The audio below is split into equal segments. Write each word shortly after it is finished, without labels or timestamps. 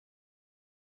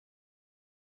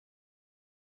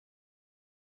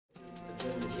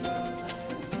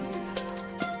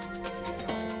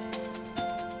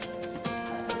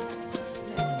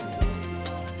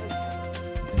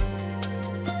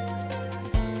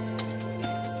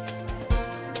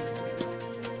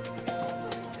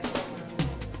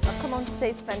On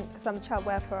today's event, because I'm a child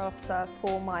welfare officer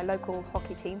for my local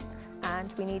hockey team,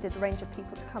 and we needed a range of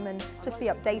people to come and just be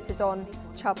updated on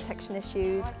child protection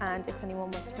issues and if anyone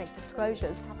wants to make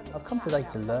disclosures. I've come today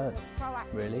to learn,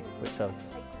 really, which I've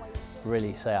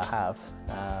really say I have.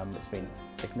 It's been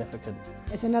significant.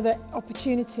 It's another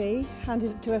opportunity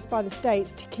handed to us by the state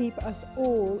to keep us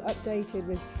all updated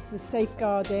with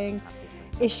safeguarding,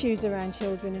 issues around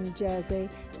children in Jersey.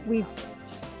 We've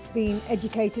been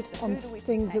educated on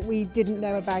things that we didn't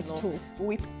know about at all.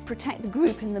 We protect the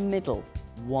group in the middle.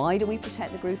 Why do we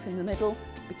protect the group in the middle?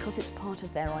 Because it's part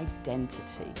of their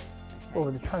identity. Well,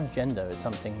 the transgender is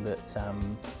something that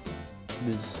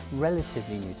was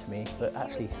relatively new to me, but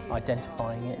actually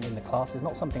identifying it in the class is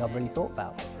not something I've really thought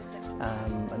about.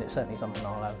 And it's certainly something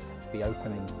I'll be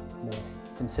open and more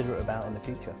considerate about in the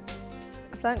future.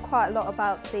 I've learned quite a lot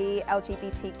about the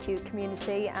LGBTQ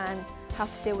community and how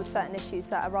to deal with certain issues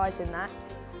that arise in that.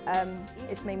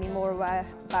 It's made me more aware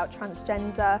about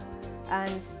transgender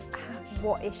and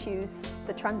what issues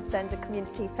the transgender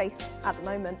community face at the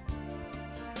moment.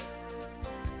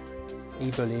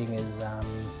 E-bullying is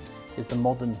the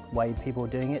modern way people are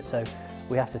doing it, so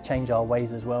we have to change our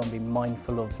ways as well and be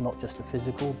mindful of not just the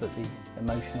physical but the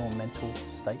emotional and mental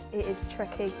state. It is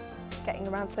tricky getting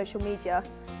around social media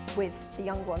with the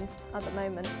young ones at the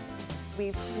moment.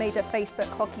 We've made a Facebook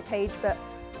hockey page, but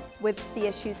with the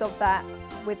issues of that,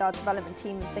 with our development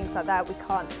team and things like that, we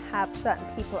can't have certain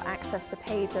people access the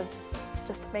page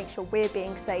just to make sure we're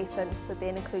being safe and we're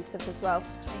being inclusive as well.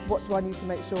 What do I need to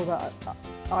make sure that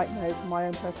I know for my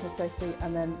own personal safety,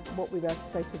 and then what we were able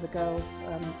to say to the girls,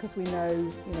 because we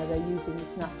know, they're using the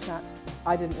Snapchat.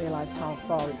 I didn't realise how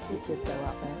far it did go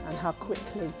out there and how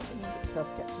quickly it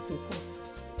does get to people.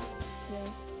 Yeah.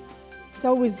 It's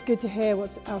always good to hear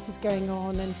what else is going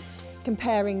on and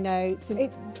comparing notes, and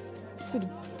it sort of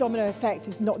domino effect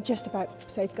is not just about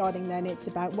safeguarding then, it's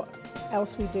about what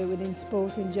else we do within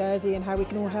sport in Jersey and how we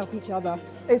can all help each other.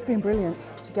 It's been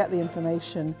brilliant to get the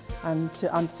information and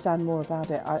to understand more about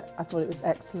it. I thought it was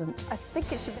excellent. I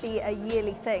think it should be a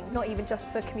yearly thing, not even just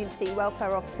for community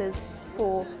welfare officers,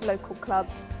 for local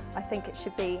clubs. I think it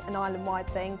should be an island-wide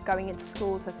thing going into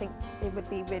schools. I think it would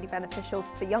be really beneficial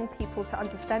for young people to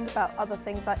understand about other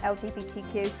things like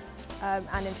LGBTQ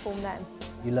and inform them.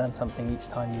 You learn something each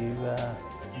time you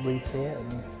re-see it,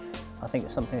 and I think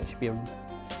it's something that should be a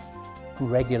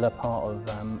regular part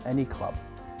of any club,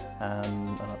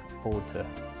 and I look forward to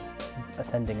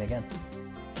attending again.